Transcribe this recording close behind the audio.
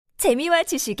재미와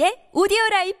지식의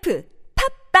오디오라이프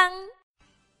팝빵.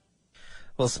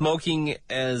 Well, smoking,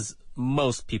 as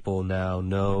most people now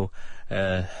know,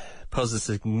 poses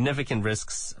significant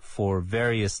risks for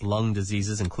various lung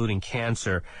diseases, including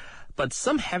cancer. But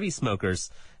some heavy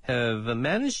smokers have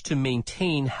managed to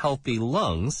maintain healthy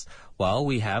lungs, while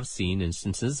we have seen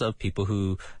instances of people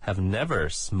who have never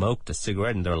smoked a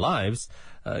cigarette in their lives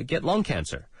get lung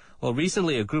cancer. Well,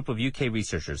 recently, a group of UK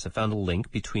researchers have found a link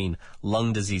between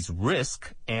lung disease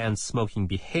risk and smoking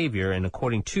behavior. And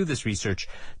according to this research,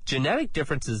 genetic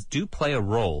differences do play a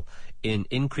role in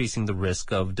increasing the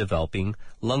risk of developing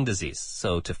lung disease.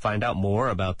 So to find out more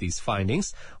about these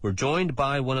findings, we're joined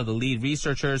by one of the lead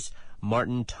researchers,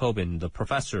 Martin Tobin, the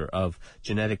professor of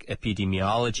genetic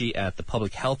epidemiology at the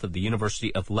Public Health of the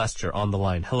University of Leicester, on the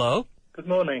line. Hello. Good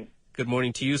morning. Good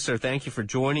morning to you, sir. Thank you for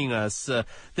joining us.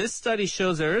 This study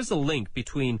shows there is a link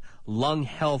between lung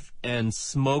health and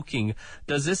smoking.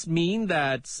 Does this mean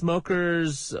that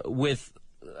smokers with,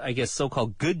 I guess,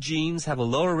 so-called good genes have a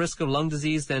lower risk of lung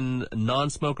disease than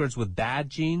non-smokers with bad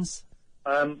genes?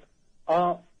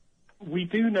 We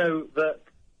do know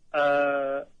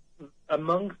that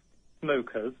amongst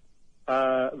smokers,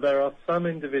 there are some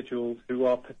individuals who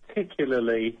are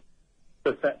particularly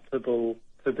susceptible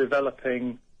to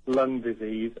developing lung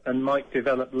disease and might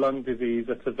develop lung disease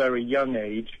at a very young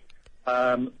age.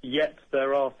 Yet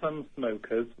there are some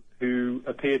smokers who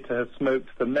appear to have smoked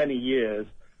for many years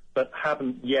but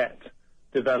haven't yet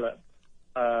developed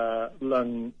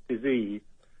lung disease.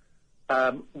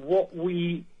 What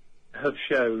we have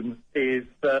shown is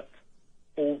that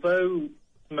although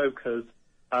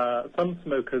some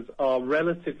smokers are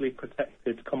relatively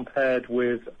protected compared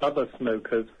with other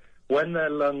smokers, when their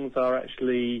lung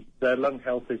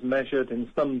health is measured in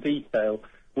some detail,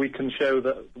 we can show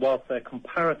that whilst they're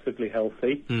comparatively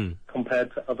healthy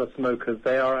compared to other smokers,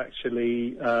 they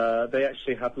actually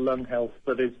have lung health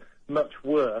that is much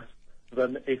worse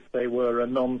than if they were a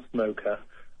non-smoker.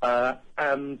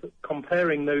 And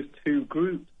comparing those two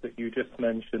groups that you just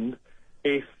mentioned,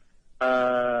 if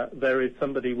there is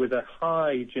somebody with a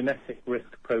high genetic risk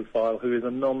profile who is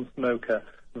a non-smoker,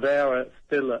 they are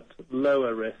still at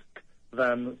lower risk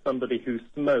than somebody who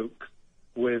smokes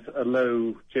with a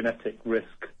low genetic risk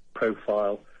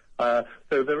profile.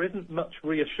 So there isn't much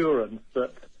reassurance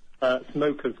that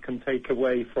smokers can take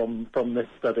away from this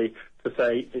study to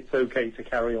say it's okay to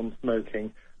carry on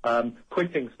smoking.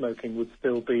 Quitting smoking would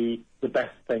still be the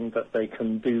best thing that they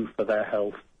can do for their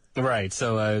health. Right.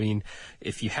 So, I mean,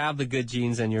 if you have the good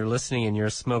genes and you're listening and you're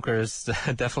a smoker, it's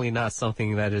definitely not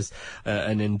something that is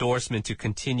an endorsement to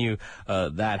continue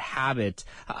that habit.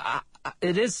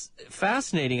 It is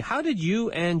fascinating. How did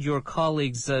you and your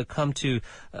colleagues come to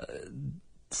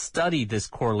study this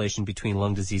correlation between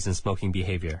lung disease and smoking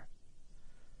behavior?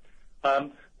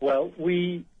 Well,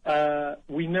 we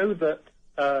know that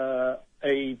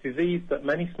a disease that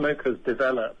many smokers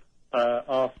develop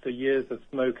after years of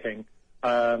smoking,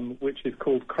 which is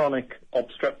called chronic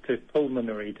obstructive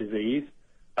pulmonary disease.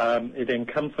 It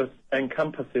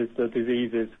encompasses the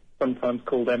diseases sometimes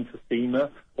called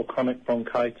emphysema or chronic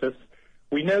bronchitis.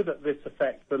 We know that this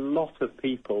affects a lot of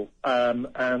people,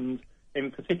 and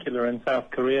in particular in South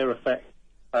Korea affects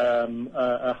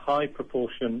a high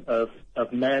proportion of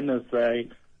men as they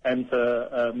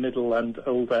enter middle and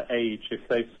older age if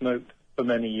they've smoked for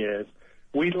many years.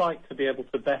 We'd like to be able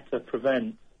to better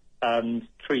prevent and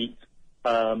treat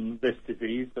this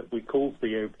disease that we call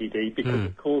COPD because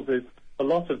it causes a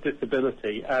lot of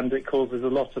disability and it causes a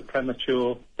lot of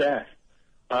premature death.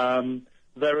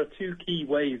 There are two key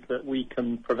ways that we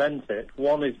can prevent it.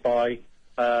 One is by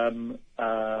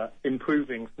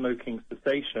improving smoking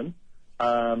cessation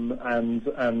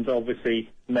and obviously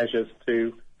measures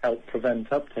to help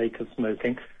prevent uptake of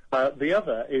smoking. The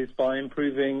other is by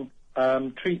improving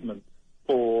treatment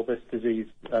for this disease,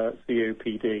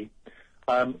 COPD.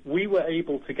 We were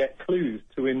able to get clues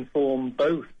to inform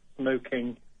both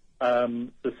smoking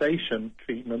cessation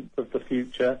treatments of the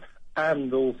future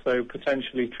and also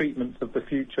potentially treatments of the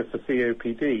future for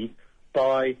COPD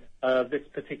by this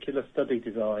particular study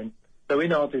design. So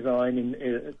in our design,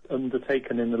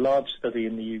 undertaken in a large study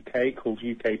in the UK called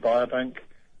UK Biobank,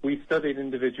 we studied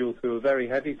individuals who were very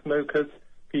heavy smokers,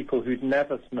 people who'd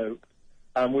never smoked,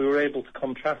 and we were able to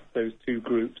contrast those two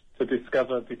groups to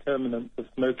discover determinants of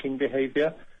smoking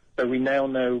behaviour. So we now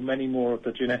know many more of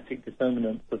the genetic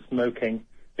determinants of smoking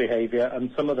behaviour,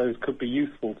 and some of those could be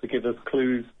useful to give us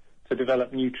clues to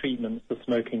develop new treatments for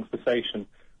smoking cessation.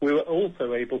 We were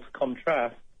also able to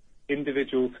contrast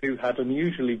individuals who had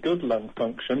unusually good lung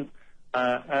function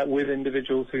with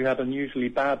individuals who had unusually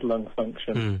bad lung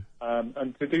function.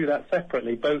 and to do that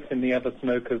separately, both in the ever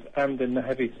smokers and in the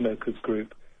heavy smokers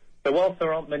group. So whilst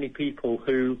there aren't many people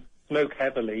who smoke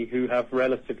heavily who have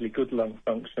relatively good lung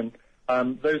function,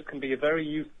 those can be a very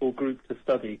useful group to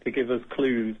study to give us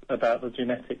clues about the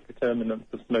genetic determinants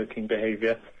of smoking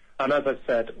behaviour. And as I've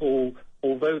said,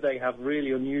 although they have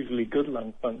really unusually good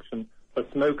lung function for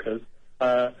smokers,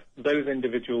 those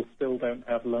individuals still don't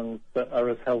have lungs that are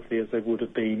as healthy as they would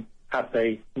have been had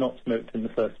they not smoked in the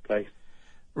first place.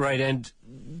 Right, and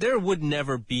there would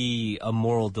never be a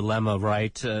moral dilemma,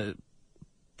 right,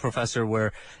 Professor,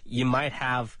 where you might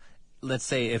have, let's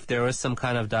say, if there is some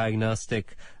kind of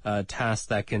diagnostic task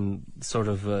that can sort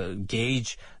of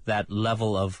gauge that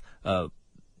level of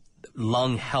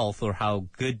lung health or how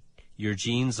good your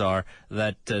genes are,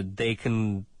 that they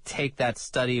can take that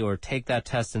study or take that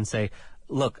test and say,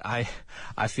 look, I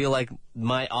feel like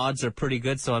my odds are pretty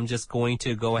good, so I'm just going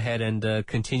to go ahead and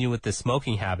continue with the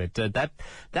smoking habit.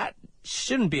 That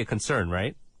shouldn't be a concern,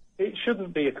 right? It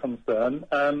shouldn't be a concern,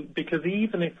 because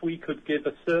even if we could give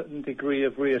a certain degree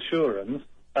of reassurance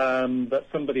that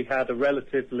somebody had a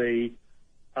relatively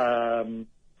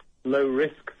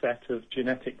low-risk set of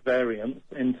genetic variants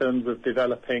in terms of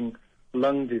developing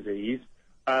lung disease,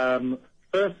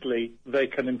 firstly, they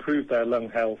can improve their lung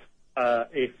health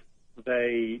if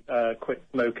they quit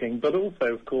smoking, but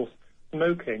also, of course,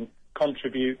 smoking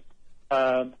contributes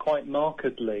quite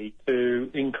markedly to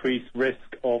increased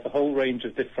risk of a whole range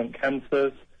of different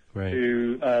cancers, right,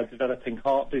 to developing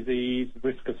heart disease,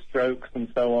 risk of strokes,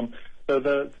 and so on. So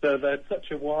there's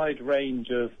such a wide range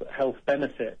of health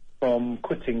benefits from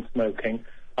quitting smoking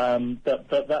that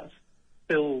that's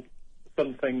still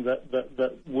something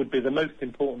that would be the most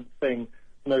important thing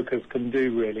smokers can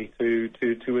do, really,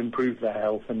 to improve their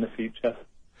health in the future.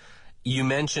 You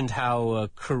mentioned how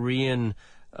Korean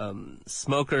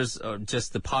smokers, or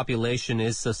just the population,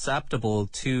 is susceptible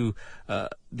to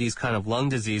these kind of lung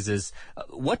diseases.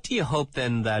 What do you hope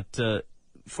then that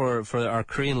for our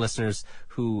Korean listeners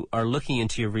who are looking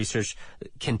into your research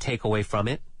can take away from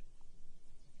it?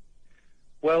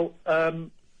 Well,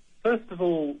 first of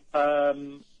all,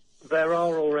 there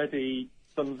are already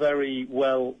some very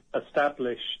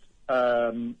well-established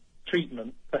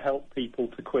treatments to help people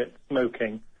to quit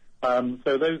smoking.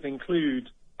 So those include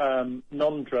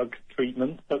non-drug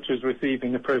treatments, such as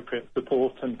receiving appropriate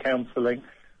support and counselling.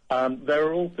 There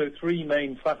are also three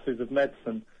main classes of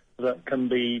medicine that can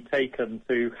be taken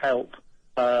to help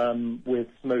with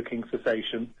smoking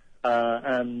cessation,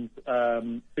 and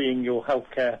seeing your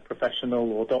healthcare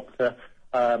professional or doctor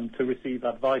to receive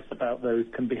advice about those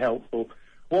can be helpful.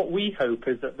 What we hope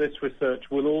is that this research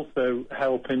will also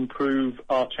help improve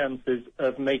our chances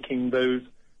of making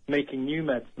new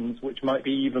medicines which might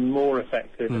be even more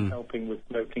effective in helping with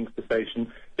smoking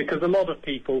cessation, because a lot of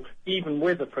people, even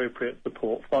with appropriate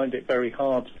support, find it very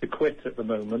hard to quit at the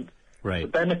moment. Right. The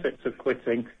benefits of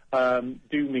quitting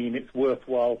do mean it's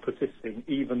worthwhile persisting,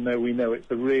 even though we know it's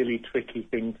a really tricky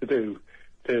thing to do,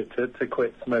 to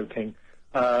quit smoking.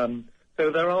 So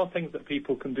there are things that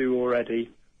people can do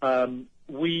already.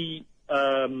 We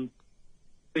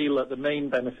feel that the main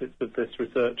benefits of this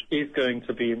research is going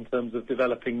to be in terms of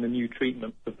developing the new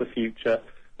treatments of the future,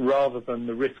 rather than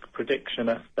the risk prediction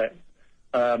aspect,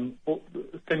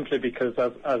 simply because,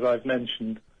 as I've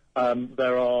mentioned,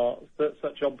 there are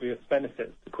such obvious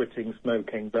benefits to quitting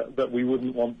smoking that we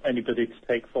wouldn't want anybody to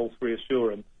take false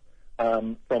reassurance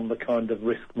from the kind of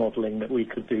risk modelling that we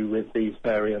could do with these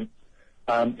variants.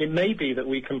 It may be that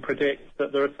we can predict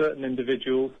that there are certain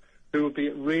individuals who would be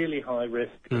at really high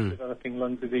risk of developing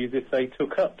lung disease if they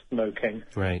took up smoking.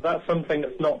 Right. That's something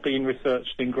that's not been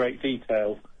researched in great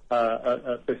detail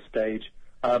at this stage.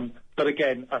 But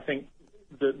again, I think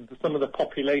some of the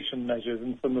population measures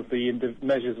and some of the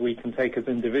measures we can take as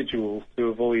individuals to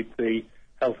avoid the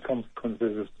health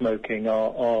consequences of smoking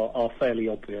are fairly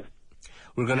obvious.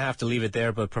 We're going to have to leave it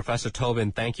there, but Professor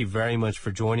Tobin, thank you very much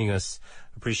for joining us.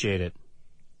 Appreciate it.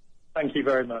 Thank you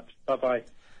very much. Bye-bye.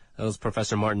 That was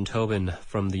Professor Martin Tobin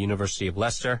from the University of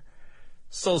Leicester.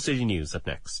 Soul City News up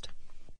next.